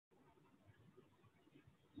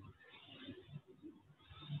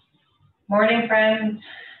Morning, friends.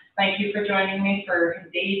 Thank you for joining me for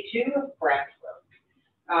day 2 of breath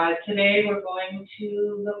work. Today we're going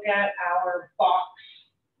to look at our box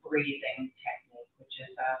breathing technique, which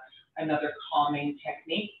is another calming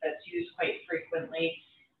technique that's used quite frequently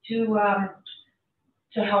to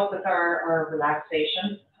help with our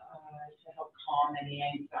relaxation, to help calm any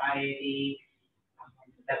anxiety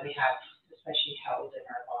that we have, especially held in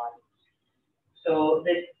our bodies. So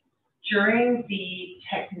during the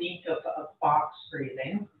technique of box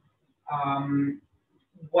breathing,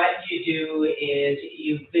 what you do is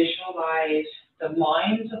you visualize the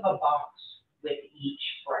lines of a box with each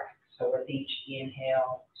breath. So with each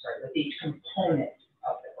with each component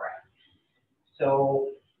of the breath. So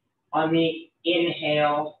on the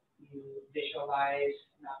inhale, you visualize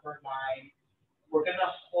an upward line. We're going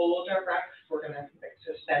to hold our breath. We're going to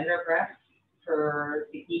suspend our breath for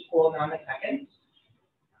the equal amount of seconds.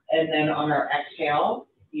 And then on our exhale,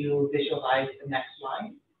 you visualize the next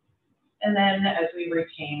line. And then as we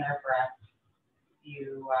retain our breath,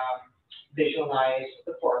 you visualize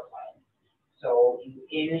the fourth line. So you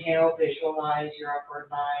inhale, visualize your upward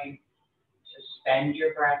line. Suspend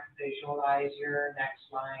your breath, visualize your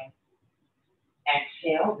next line.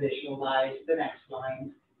 Exhale, visualize the next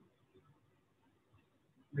line.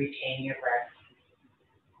 Retain your breath.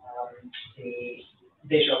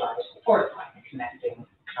 Visualize the fourth line, connecting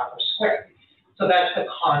our square. So that's the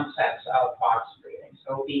concept of box breathing.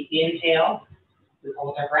 So we inhale, we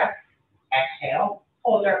hold our breath. Exhale,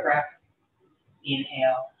 hold our breath.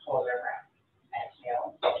 Inhale, hold our breath.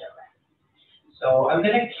 Exhale, hold our breath. So I'm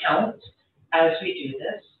going to count as we do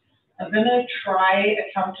this. I'm going to try a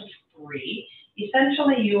count of 3.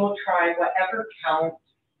 Essentially, you will try whatever count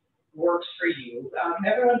works for you.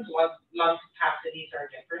 Everyone's lung capacities are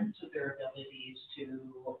different, so their abilities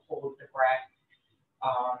to hold the breath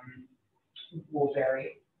will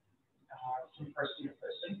vary from person to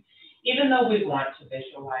person. Even though we want to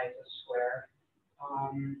visualize a square,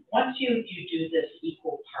 once you do this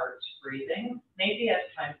equal parts breathing, maybe as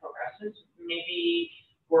time progresses, maybe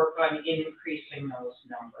work on increasing those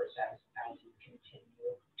numbers as you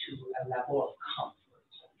continue to a level of comfort.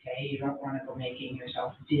 Okay, you don't want to go making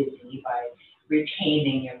yourself dizzy by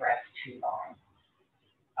retaining your breath too long.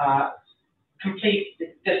 Complete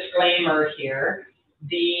disclaimer here,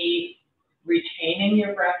 the retaining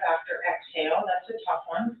your breath after exhale, that's a tough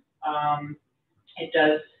one. It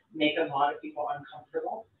does make a lot of people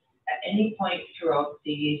uncomfortable. At any point throughout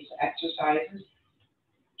these exercises,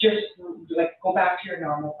 just go back to your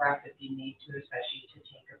normal breath if you need to, especially to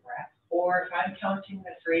take a breath. Or if I'm counting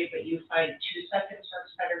the 3, but you find 2 seconds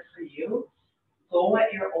works better for you, go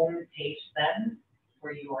at your own pace then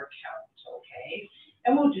for your count, okay?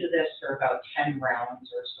 And we'll do this for about 10 rounds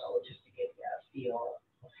or so, just to get you a feel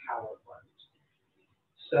of how it works.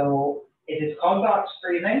 So it is called box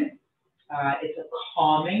breathing. It's a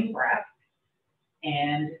calming breath.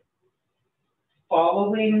 And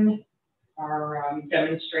following our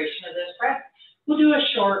demonstration of this breath, we'll do a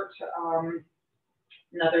short,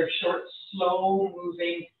 another short, slow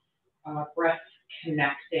moving breath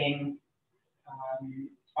connecting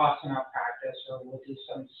asana practice, or we'll do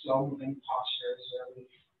some slow moving postures where we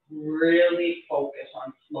really focus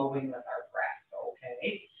on flowing with our breath,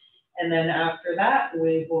 okay? And then after that,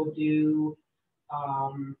 we will do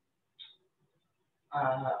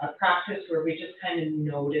a practice where we just kind of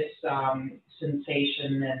notice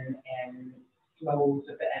sensation and flows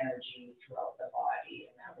of energy throughout the body,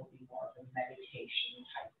 and that will be more of a meditation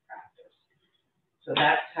type practice. So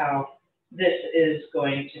that's how this is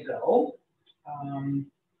going to go.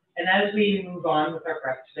 And as we move on with our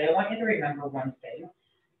breath today, I want you to remember one thing,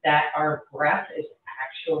 that our breath is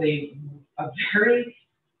actually a very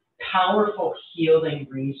powerful healing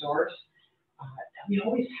resource that we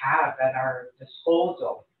always have at our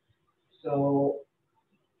disposal. So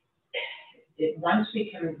once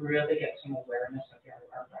we can really get some awareness of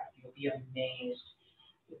our breath, you'll be amazed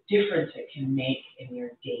the difference it can make in your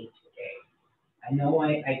day-to-day. I know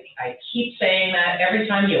I keep saying that every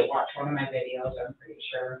time you watch one of my videos. I'm pretty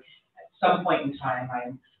sure at some point in time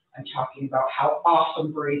I'm talking about how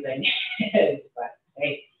awesome breathing is, but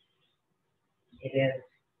hey, it is.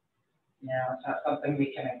 It's not something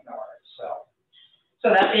we can ignore. So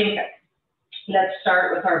that being said, let's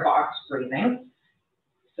start with our box breathing.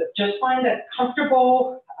 So just find a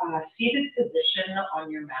comfortable seated position on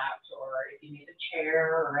your mat, or if you need a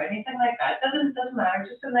chair or anything like that, doesn't matter,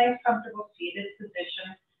 just a nice comfortable seated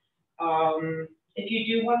position. If you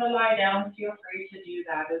do want to lie down, feel free to do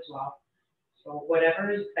that as well. So whatever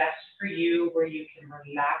is best for you, where you can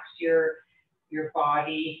relax your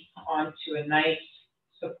body onto a nice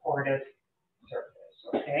supportive surface,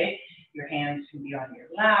 okay? Your hands can be on your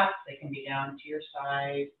lap, they can be down to your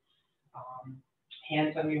side,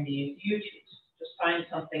 hands on your knees, you choose. Just find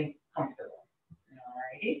something comfortable.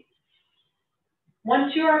 Alrighty.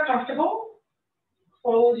 Once you are comfortable,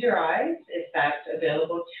 close your eyes if that's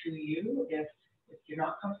available to you. If you're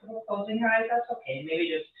not comfortable closing your eyes, that's okay. Maybe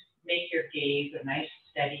just make your gaze a nice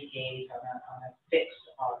steady gaze on a fixed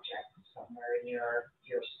object somewhere in your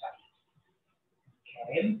sight.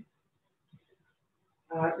 Okay.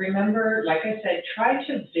 Remember, like I said, try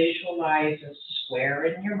to visualize a square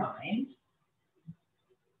in your mind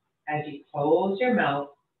as you close your mouth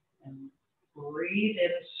and breathe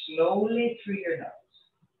in slowly through your nose.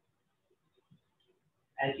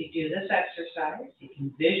 As you do this exercise, you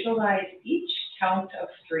can visualize each count of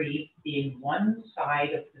 3 being one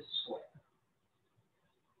side of the square.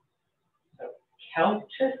 So count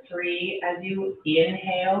to 3 as you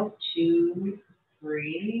inhale, 2,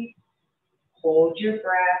 3. Hold your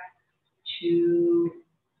breath, 2,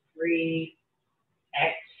 3.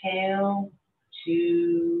 Exhale,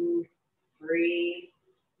 2, 3.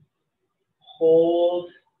 Hold,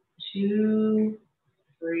 2,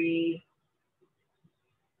 3.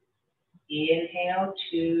 Inhale,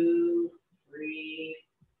 2, 3.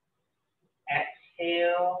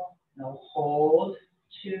 Exhale, no, hold,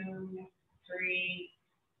 2, 3.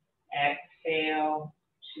 Exhale,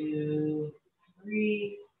 2,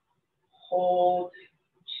 3. Hold,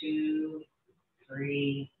 2,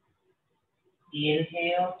 3.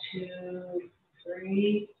 Inhale, 2,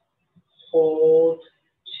 3. Hold,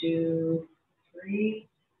 2, 3.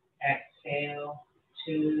 Exhale,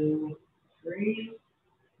 2, 3.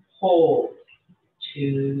 Hold,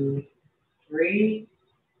 2, 3.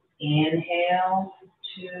 Inhale,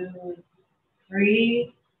 2,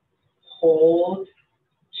 3. Hold,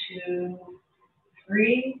 2,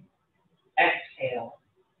 3. Exhale,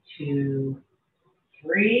 2,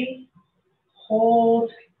 3.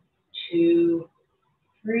 Hold, 2,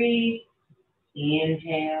 3.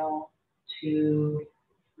 Inhale, 2,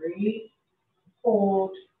 3.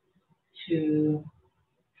 Hold, 2,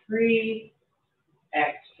 3.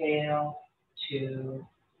 Exhale, 2,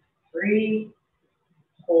 3.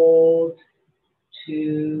 Hold,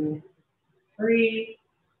 2, 3.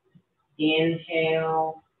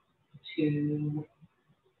 Inhale, 2,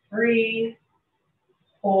 3.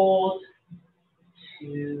 Hold,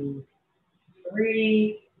 2,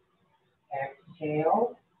 3.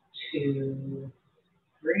 Exhale, 2,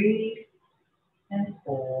 3. And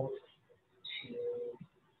hold, 2,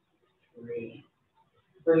 3.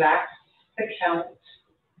 Relax the count.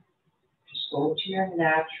 Just go to your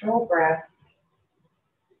natural breath.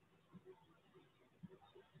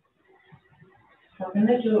 We're going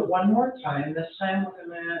to do it one more time. This time we're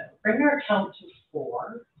going to bring our count to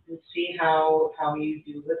 4 and see how you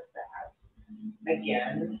do with that.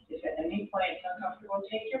 Again, if at any point it's uncomfortable,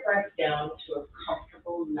 take your breath down to a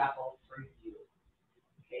comfortable level for you.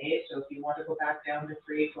 Okay, so if you want to go back down to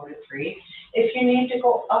 3, go to 3. If you need to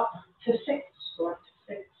go up to 6, go up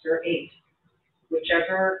to 6 or 8,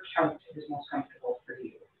 whichever count is most comfortable for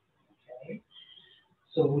you. Okay,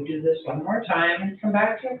 so we'll do this one more time and come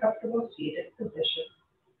back to a comfortable seated position.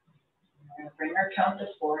 We're going to bring our count to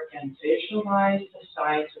 4 again. Visualize the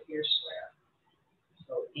sides of your square.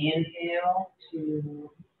 So inhale, 2,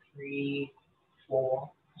 3,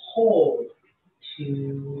 4. Hold,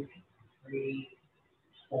 2, 3,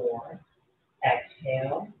 4.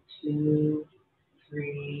 Exhale, 2,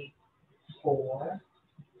 3, 4.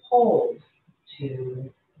 Hold,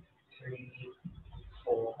 2, 3,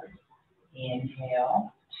 4.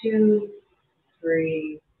 Inhale, 2,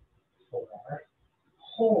 3, 4.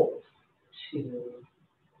 Hold, 2,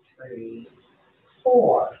 3,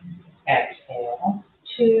 4. Exhale,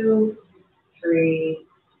 2, 3,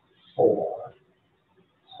 4.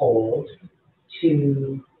 Hold,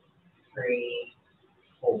 2, 3,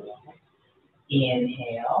 4.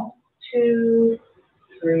 Inhale, 2,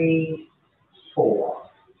 3,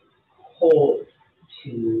 4. Hold,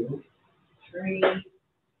 2, 3,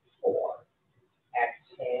 4.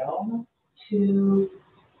 Exhale, 2,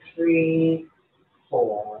 3,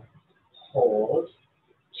 4. Hold,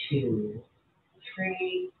 2,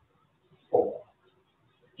 3, 4.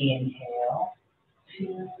 Inhale,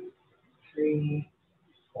 2, 3,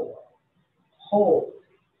 4. Hold,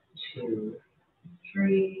 2,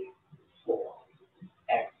 3, 4.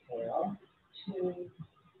 Exhale, 2,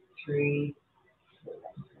 3, 4.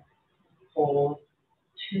 Hold,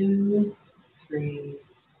 2, 3,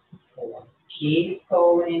 4. Keep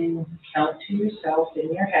going. Count to yourself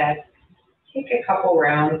in your head. Take a couple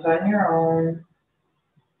rounds on your own.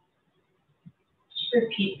 Just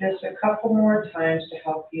repeat this a couple more times to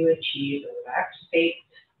help you achieve a relaxed state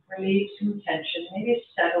Relieve some tension, maybe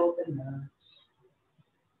settle the nerves.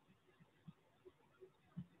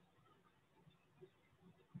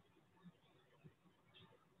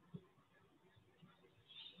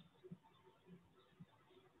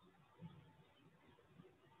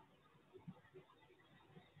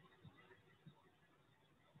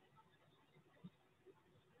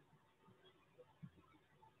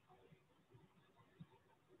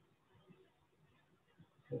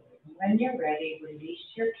 When you're ready, release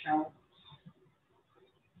your count.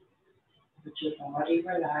 Let your body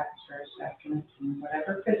relax for a second in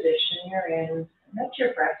whatever position you're in. And let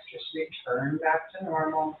your breath just return back to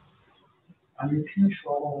normal,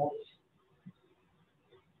 uncontrolled.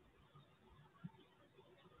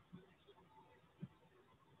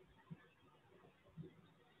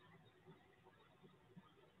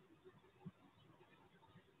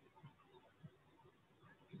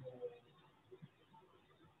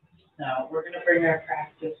 Now, we're going to bring our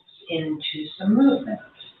practice into some movement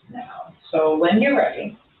now. So when you're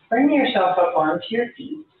ready, bring yourself up onto your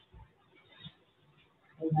feet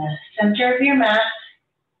in the center of your mat.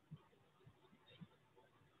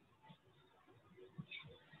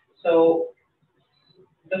 So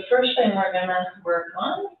the first thing we're going to work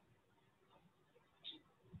on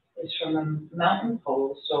is from a mountain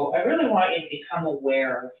pose. So I really want you to become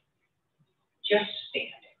aware of just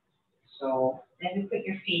standing. So maybe put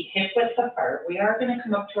your feet hip width apart. We are going to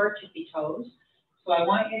come up to our tippy toes. So I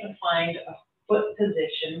want you to find a foot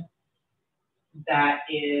position that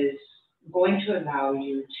is going to allow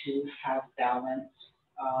you to have balance.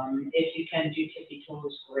 If you can do tippy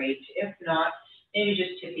toes, great. If not, maybe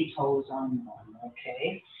just tippy toes on one,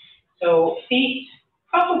 okay? So feet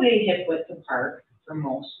probably hip width apart for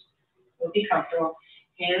most. We'll be comfortable.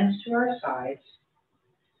 Hands to our sides.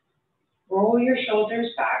 Roll your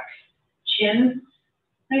shoulders back. Chin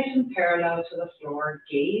nice and parallel to the floor.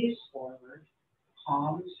 Gaze forward.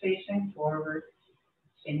 Palms facing forward.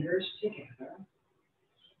 Fingers together.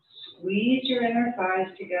 Squeeze your inner thighs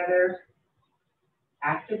together.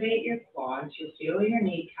 Activate your quads. You'll feel your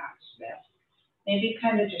kneecaps lift. Maybe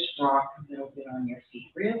kind of just rock a little bit on your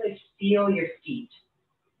feet. Really feel your feet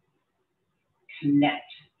connect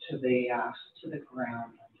to the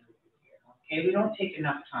ground under you. Okay, we don't take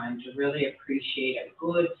enough time to really appreciate a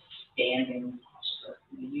good standing posture.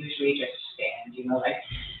 We usually just stand, you know, like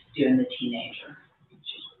doing the teenager,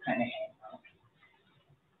 just kind of hang out.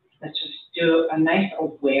 Let's just do a nice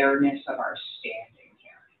awareness of our standing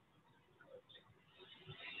here.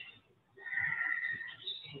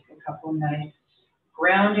 Just take a couple nice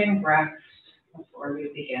grounding breaths before we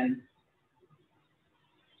begin.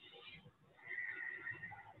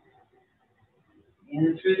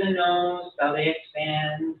 In through the nose, belly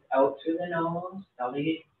expands. Out through the nose,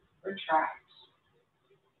 belly retracts.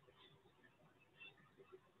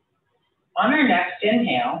 On our next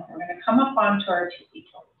inhale, we're going to come up onto our tippy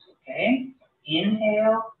toes, okay?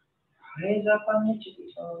 Inhale, rise up on the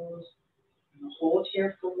tippy toes. Hold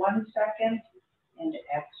here for 1 second, and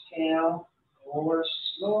exhale, lower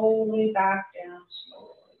slowly back down,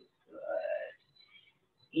 slowly.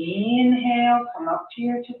 Good. Inhale, come up to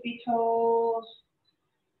your tippy toes.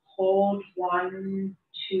 Hold 1,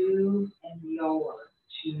 2, and lower.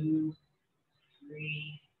 2,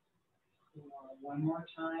 3, 4. One more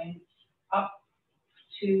time. Up,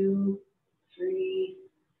 2, 3,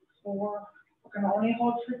 4. We're going to only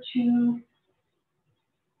hold for 2.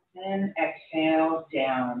 And exhale,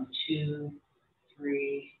 down, 2,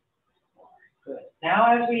 3, 4. Good.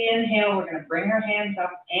 Now as we inhale, we're going to bring our hands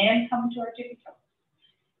up and come to our tippy toes.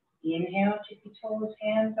 Inhale, tippy toes,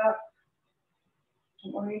 hands up.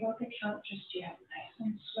 Don't worry about the count just yet. Nice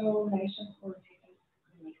and slow, nice and coordinated.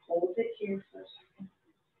 Hold it here for a second.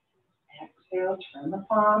 Exhale, turn the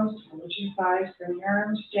palms towards your thighs, bring your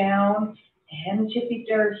arms down, and tippy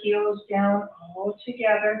your heels down all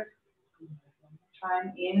together. One more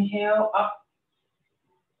time, inhale, up,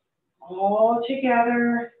 all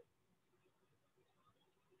together.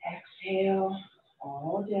 Exhale,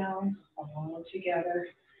 all down, all together.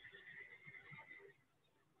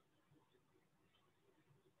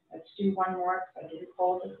 Let's do one more, because I did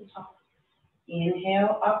hold at the top.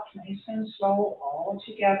 Inhale, up, nice and slow, all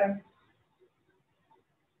together.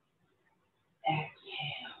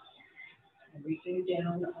 Exhale. Everything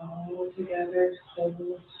down, all together.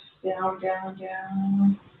 Hold, down, down,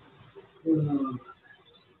 down. Good.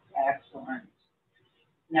 Excellent.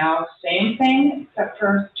 Now, same thing, except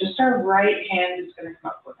for just our right hand is going to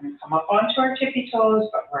come up. We're going to come up onto our tippy toes,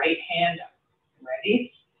 but right hand up.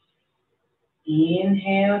 Ready?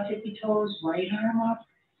 Inhale, tippy toes, right arm up.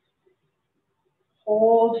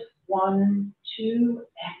 Hold, 1, 2,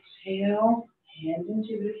 exhale, hand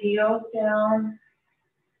into the heels down.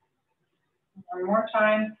 One more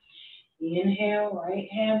time. Inhale, right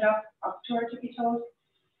hand up to our tippy toes.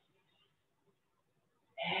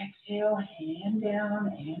 Exhale, hand down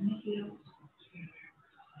and the heels.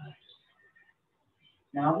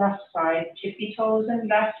 Now left side, tippy toes and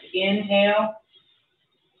left. Inhale.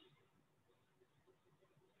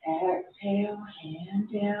 Exhale, hand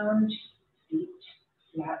down, feet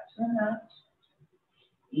flat to the mat.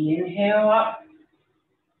 Inhale up.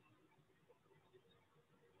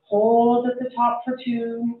 Hold at the top for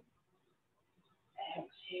 2.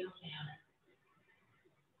 Exhale down.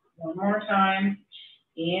 One more time.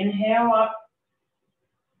 Inhale up.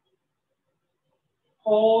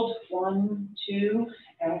 Hold, 1, 2,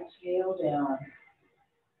 exhale down.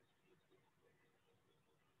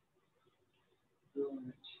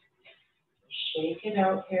 Good. Shake it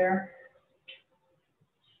out here.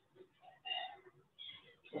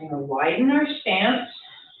 We're going to widen our stance.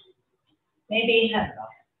 Maybe, I don't know,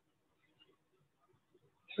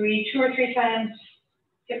 2 or 3 times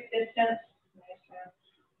hip distance.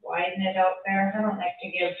 Widen it out there. I don't like to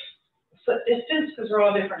give foot distance because we're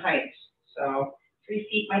all different heights. So 3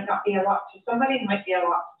 feet might not be a lot to somebody, it might be a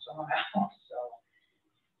lot to someone else. So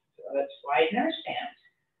let's widen our stance.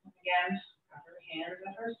 Again, have our hands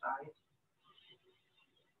at our sides.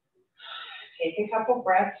 Take a couple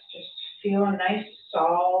breaths, just feel a nice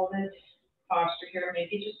solid posture here.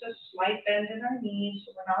 Maybe just a slight bend in our knees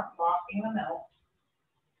so we're not locking them out.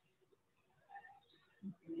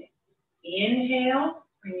 Inhale,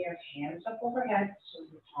 bring your hands up overhead so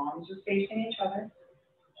the palms are facing each other.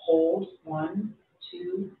 Hold, 1,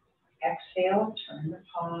 2, exhale, turn the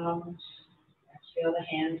palms. Exhale the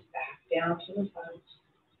hands back down to the sides.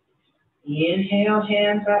 Inhale,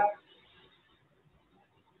 hands up.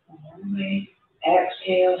 One way.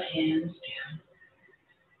 Exhale, hands down.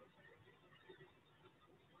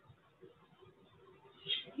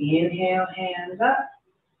 Inhale, hands up.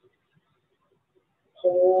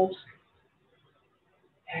 Hold.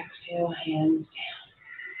 Exhale, hands down.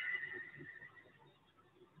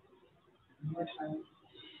 One more time.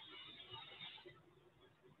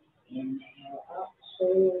 Inhale up,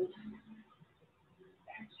 hold.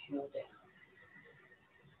 Exhale down.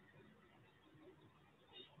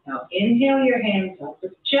 Now inhale your hands up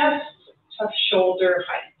with just tough shoulder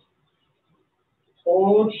height.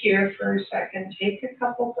 Hold here for a second. Take a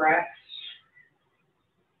couple breaths.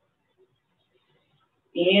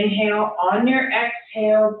 Inhale. On your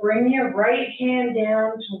exhale, bring your right hand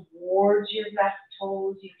down towards your left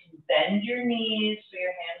toes. You can bend your knees so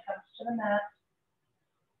your hand comes to the mat.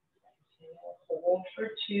 Exhale, hold for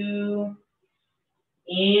 2.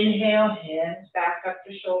 Inhale, hands back up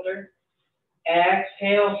to shoulder.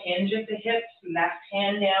 Exhale, hinge at the hips, left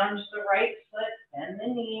hand down to the right foot, bend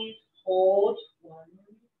the knees, hold, 1,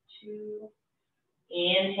 2.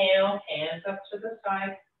 Inhale, hands up to the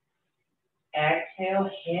side. Exhale,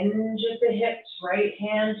 hinge at the hips, right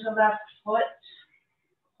hand to left foot.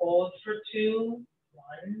 Hold for 2,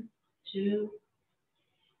 1, 2.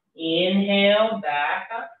 Inhale, back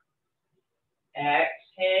up.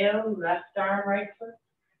 Exhale, left arm, right foot.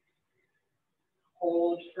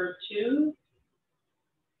 Hold for 2.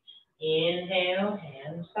 Inhale,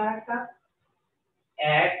 hands back up.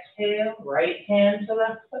 Exhale, right hand to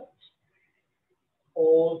left foot.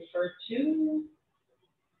 Hold for 2.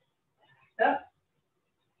 Back up.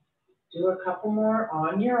 Do a couple more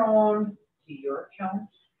on your own to your count.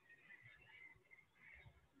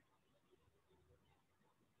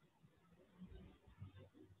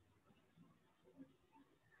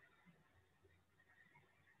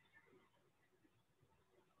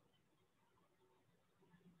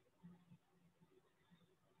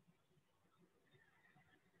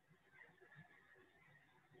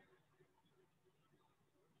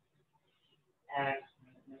 Excellent.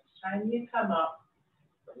 Next time you come up,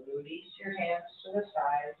 release your hands to the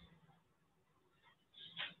sides.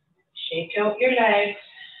 Shake out your legs.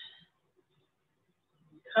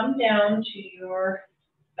 Come down to your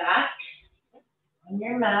back on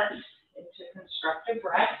your mat into constructive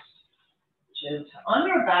rest. Just on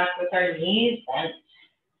our back with our knees bent.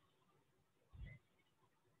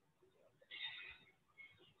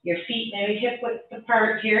 Your feet maybe hip width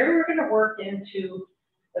apart here. We're going to work into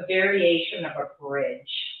a variation of a bridge,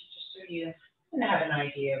 just so you can have an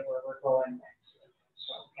idea of where we're going next.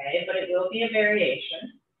 So, okay, but it will be a variation.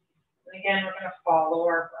 And again, we're going to follow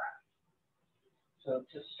our breath. So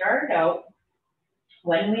to start out,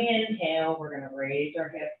 when we inhale, we're going to raise our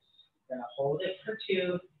hips. We're going to hold it for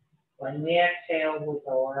 2. When we exhale, we'll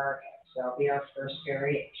lower our hips. That'll be our first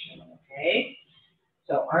variation, okay?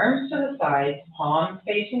 So arms to the sides, palms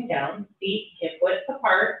facing down, feet hip width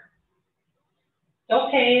apart. It's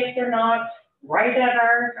okay if they're not right at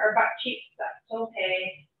our butt cheeks, that's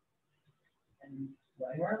okay. And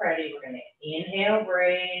when we're ready, we're gonna inhale,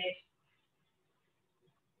 raise.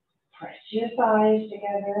 Press your thighs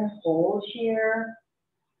together, hold here.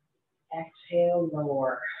 Exhale,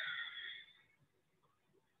 lower.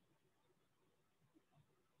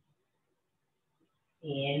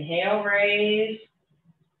 Inhale, raise.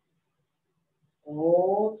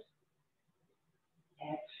 Hold.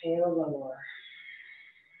 Exhale, lower.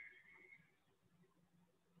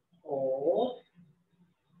 Hold.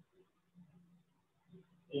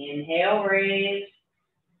 Inhale, raise.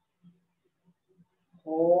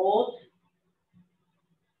 Hold.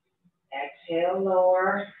 Exhale,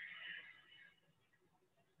 lower.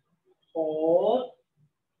 Hold.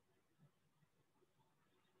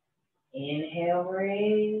 Inhale,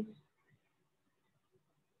 raise.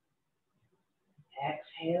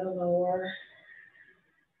 Exhale, lower.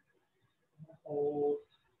 Hold.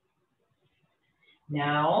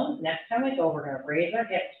 Now, next time we go, we're going to raise our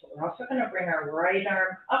hips, but we're also going to bring our right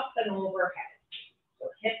arm up and overhead. So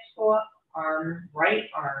hips go up, right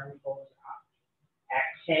arm goes up.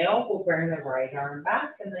 Exhale, we'll bring the right arm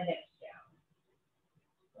back and the hips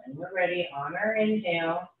down. When we're ready, on our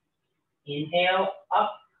inhale, inhale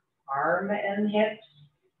up, arm and hips.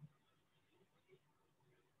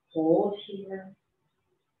 Hold here.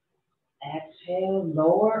 Exhale,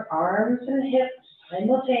 lower arms and hips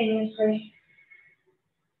simultaneously.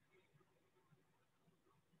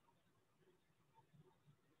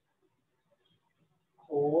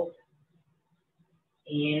 Hold.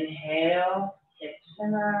 Inhale, hips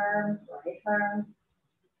and arms, right arm.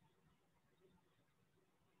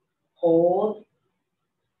 Hold.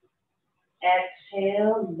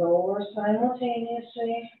 Exhale, lower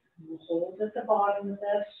simultaneously. Hold at the bottom of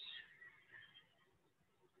this.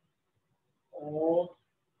 Hold.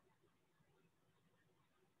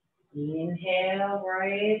 Inhale,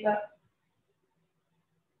 raise up.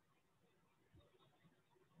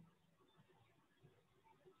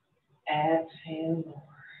 Exhale, lower.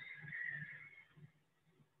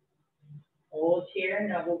 Hold here.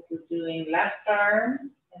 Now we'll be doing left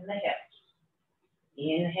arm and the hips.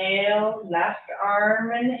 Inhale, left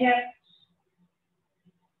arm and hips.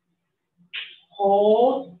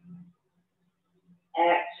 Hold.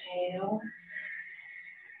 Exhale.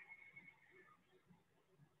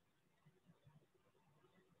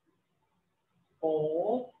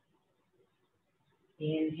 Hold.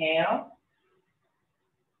 Inhale.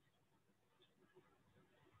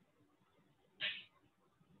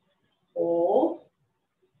 Hold.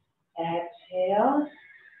 Exhale.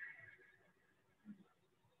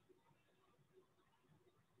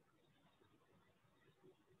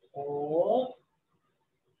 Hold.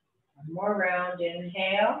 One more round.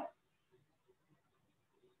 Inhale.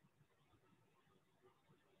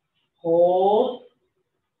 Hold.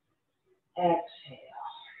 Exhale.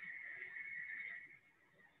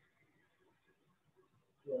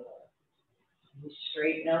 Good. You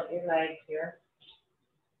straighten out your legs here.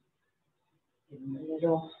 Give them a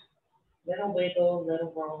little wiggle,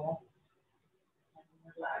 little roll.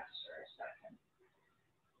 And relax for a second.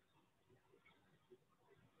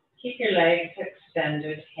 Keep your legs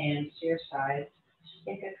extended, hands to your sides.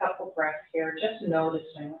 Take a couple breaths here, just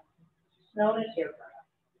noticing. Just notice your breath.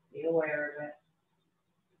 Be aware of it.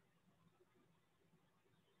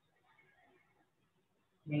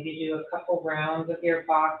 Maybe do a couple rounds of your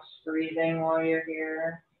box breathing while you're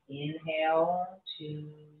here. Inhale, 2,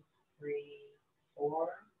 3, 4.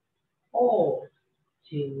 Hold,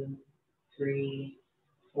 2, 3,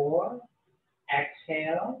 4.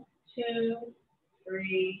 Exhale, 2,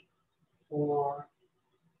 3, 4.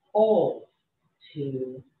 Hold,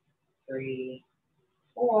 2, 3,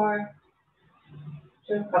 4.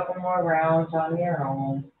 Do a couple more rounds on your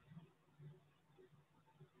own.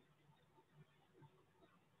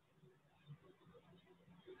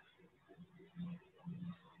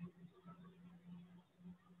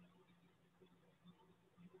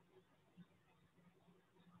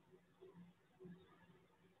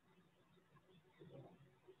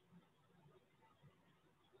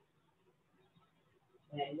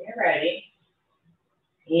 When you're ready,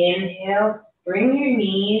 inhale, bring your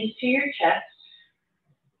knees to your chest.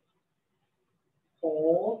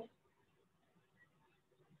 Hold.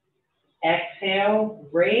 Exhale,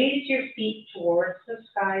 raise your feet towards the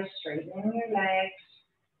sky, straighten your legs.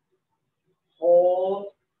 Hold.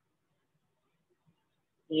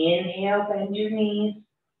 Inhale, bend your knees.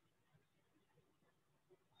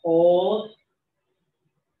 Hold.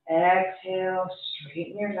 Exhale,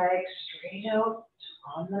 straighten your legs straight out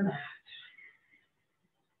on the mat.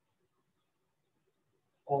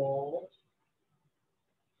 Hold.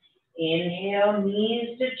 Inhale,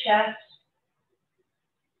 knees to chest.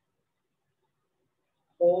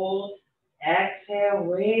 Hold. Exhale,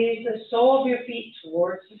 raise the sole of your feet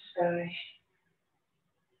towards the sky.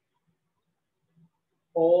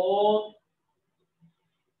 Hold.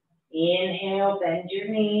 Inhale, bend your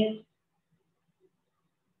knees.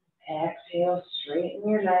 Exhale, straighten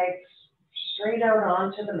your legs straight out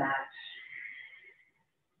onto the mat.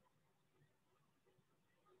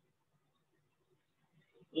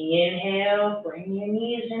 Inhale, bring your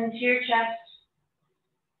knees into your chest.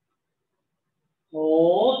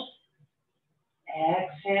 Hold.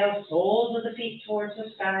 Exhale, soles of the feet towards the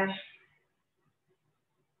sky.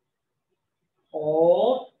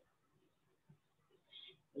 Hold.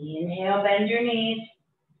 Inhale, bend your knees.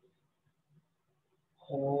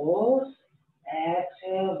 Hold.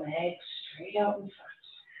 Exhale, legs straight out in front.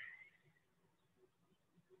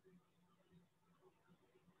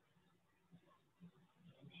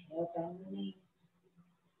 Inhale, bend the knees.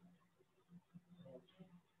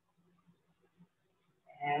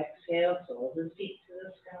 Exhale, soles of the feet to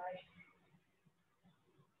the sky.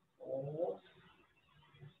 Hold.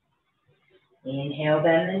 Inhale,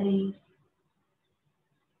 bend the knees.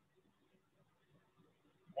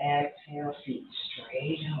 Exhale, feet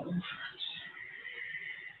straight out in front.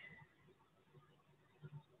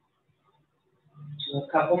 Do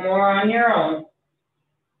a couple more on your own.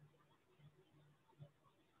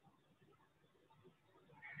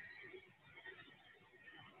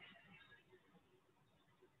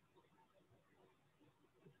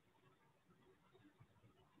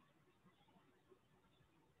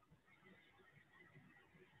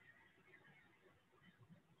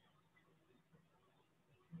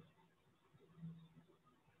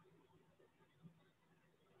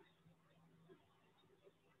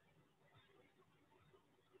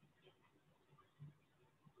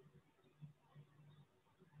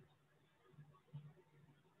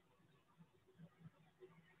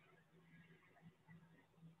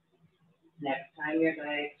 Next time your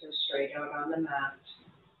legs are straight out on the mat,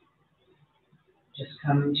 just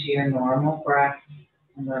come to your normal breath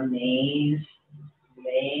and remain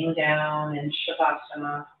laying down in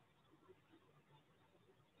Shavasana.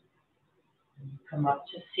 Come up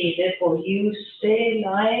to seated. Will you stay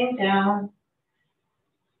lying down?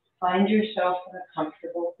 Find yourself in a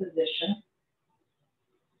comfortable position.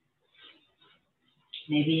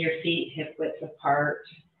 Maybe your feet hip width apart,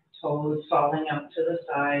 toes falling up to the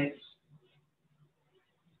sides.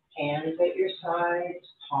 Hands at your sides,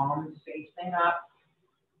 palms facing up.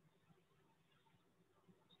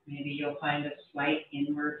 Maybe you'll find a slight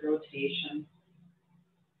inward rotation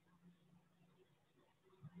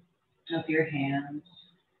of your hands.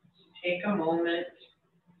 Take a moment.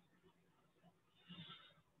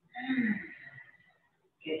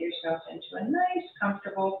 Get yourself into a nice,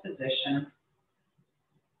 comfortable position.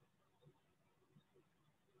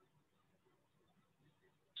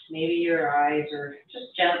 Maybe your eyes are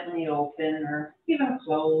just gently open or even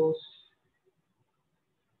closed.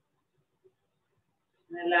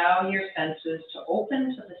 And allow your senses to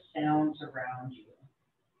open to the sounds around you.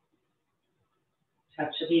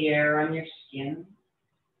 Touch of the air on your skin.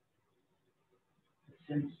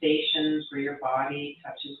 The sensations where your body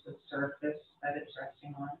touches the surface that it's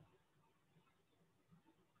resting on.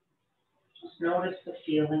 Just notice the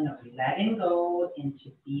feeling of letting go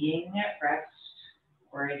into being at rest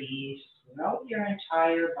or at ease throughout your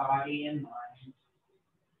entire body and mind.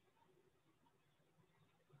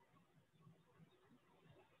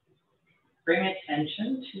 Bring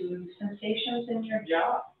attention to sensations in your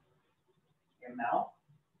jaw, your mouth,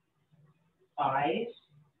 eyes,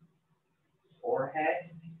 forehead,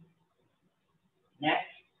 neck,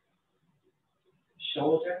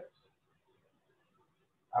 shoulders,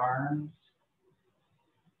 arms,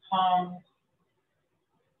 palms,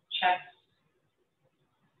 chest,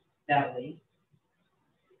 belly,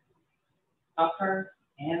 upper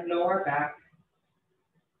and lower back,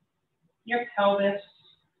 your pelvis,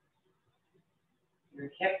 your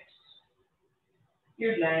hips,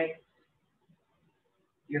 your legs,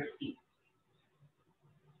 your feet.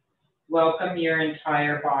 Welcome your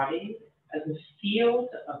entire body as a field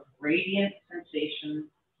of radiant sensation,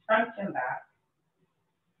 front and back,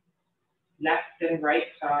 left and right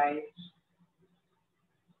sides,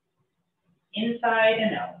 inside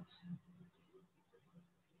and out.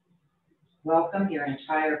 Welcome your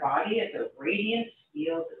entire body as a radiant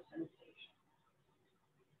field of sensation.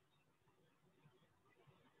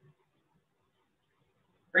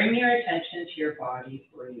 Bring your attention to your body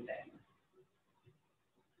breathing.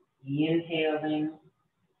 Inhaling,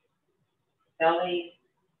 belly,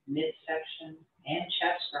 midsection, and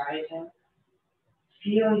chest rising.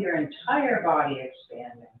 Feel your entire body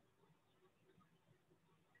expanding.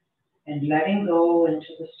 And letting go into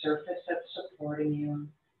the surface that's supporting you,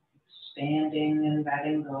 expanding and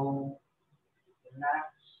letting go, relaxed,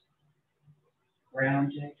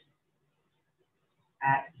 grounded,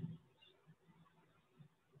 at ease.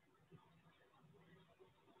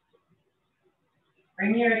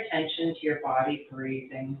 Bring your attention to your body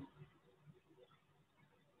breathing,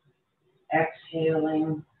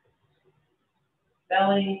 exhaling,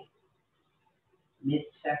 belly,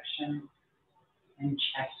 midsection, and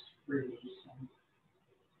chest releasing.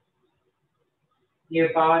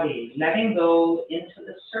 Your body letting go into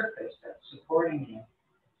the surface that's supporting you.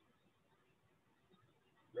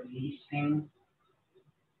 Releasing,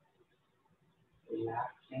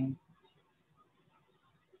 relaxing,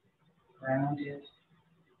 grounded,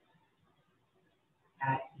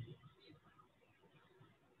 at ease.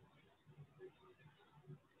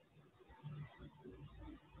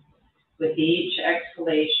 With each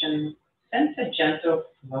exhalation, sense a gentle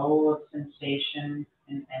flow of sensation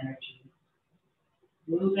and energy,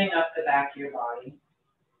 moving up the back of your body,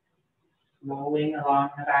 flowing along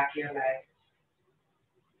the back of your legs,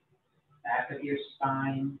 back of your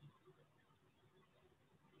spine,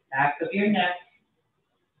 back of your neck,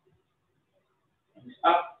 and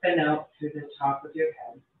up and out through the top of your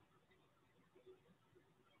head.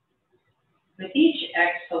 With each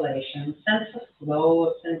exhalation, sense a flow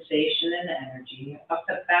of sensation and energy up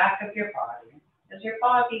the back of your body as your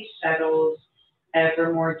body settles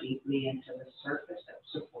ever more deeply into the surface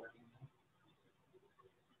that's supporting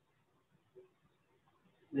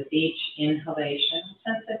you. With each inhalation,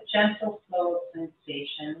 sense a gentle flow of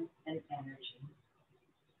sensation and energy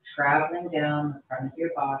traveling down the front of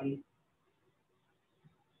your body,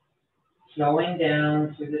 flowing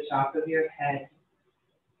down through the top of your head,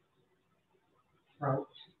 throat,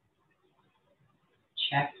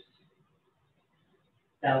 chest,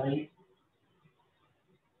 belly,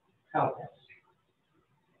 pelvis,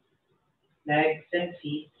 legs and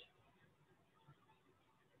feet.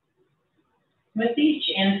 With each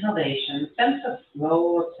inhalation, sense a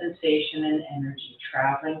flow of sensation and energy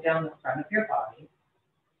traveling down the front of your body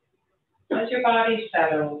as your body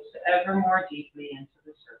settles ever more deeply into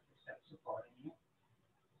the surface that's supporting you.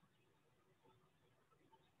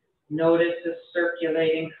 Notice the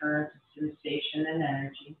circulating current of sensation and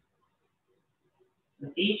energy.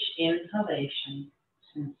 With each inhalation,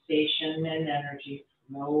 sensation and energy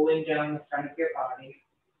flowing down the front of your body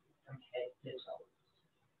from head to toe.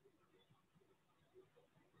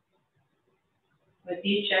 With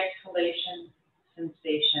each exhalation,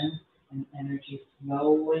 sensation and energy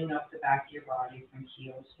flowing up the back of your body from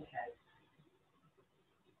heels to head.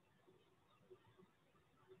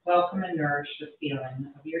 Welcome and nourish the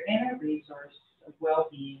feeling of your inner resource of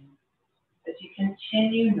well-being as you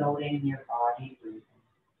continue noting your body breathing.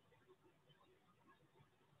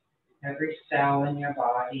 Every cell in your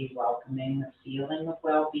body welcoming a feeling of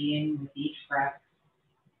well-being with each breath.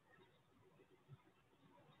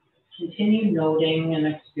 Continue noting and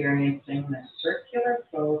experiencing the circular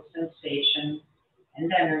flow of sensation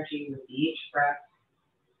and energy with each breath.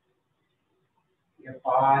 Your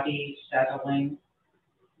body settling,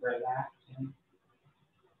 relaxing,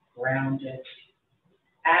 grounded,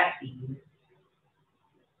 at ease.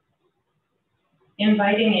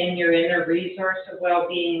 Inviting in your inner resource of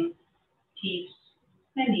well-being, peace,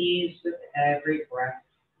 and ease with every breath.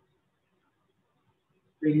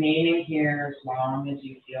 Remaining here as long as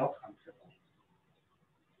you feel comfortable.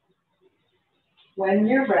 When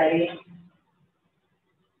you're ready,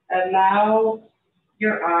 allow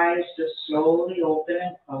your eyes to slowly open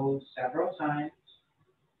and close several times.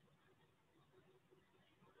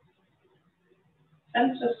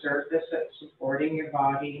 Sense the surface that's supporting your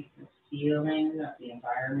body, the feeling of the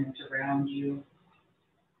environment around you,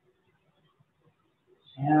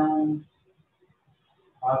 sounds,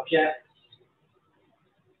 objects,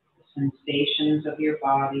 sensations of your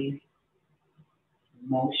body,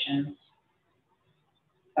 emotions,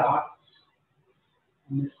 thoughts,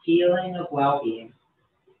 and the feeling of well-being.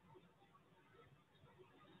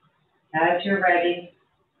 As you're ready,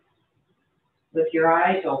 with your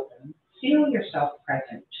eyes open, feel yourself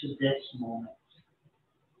present to this moment.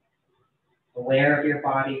 Aware of your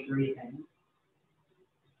body breathing,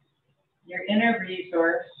 your inner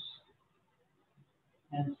resource,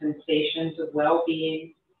 and sensations of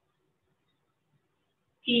well-being,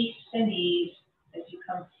 peace and ease as you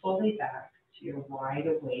come fully back to your wide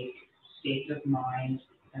awake state of mind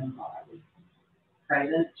and body,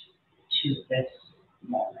 present to this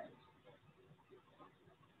moment.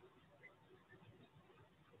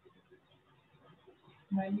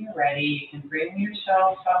 When you're ready, you can bring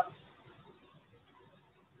yourself up.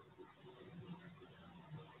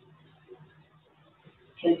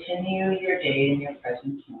 Continue your day in your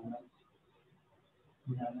present moment.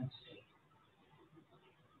 Namaste.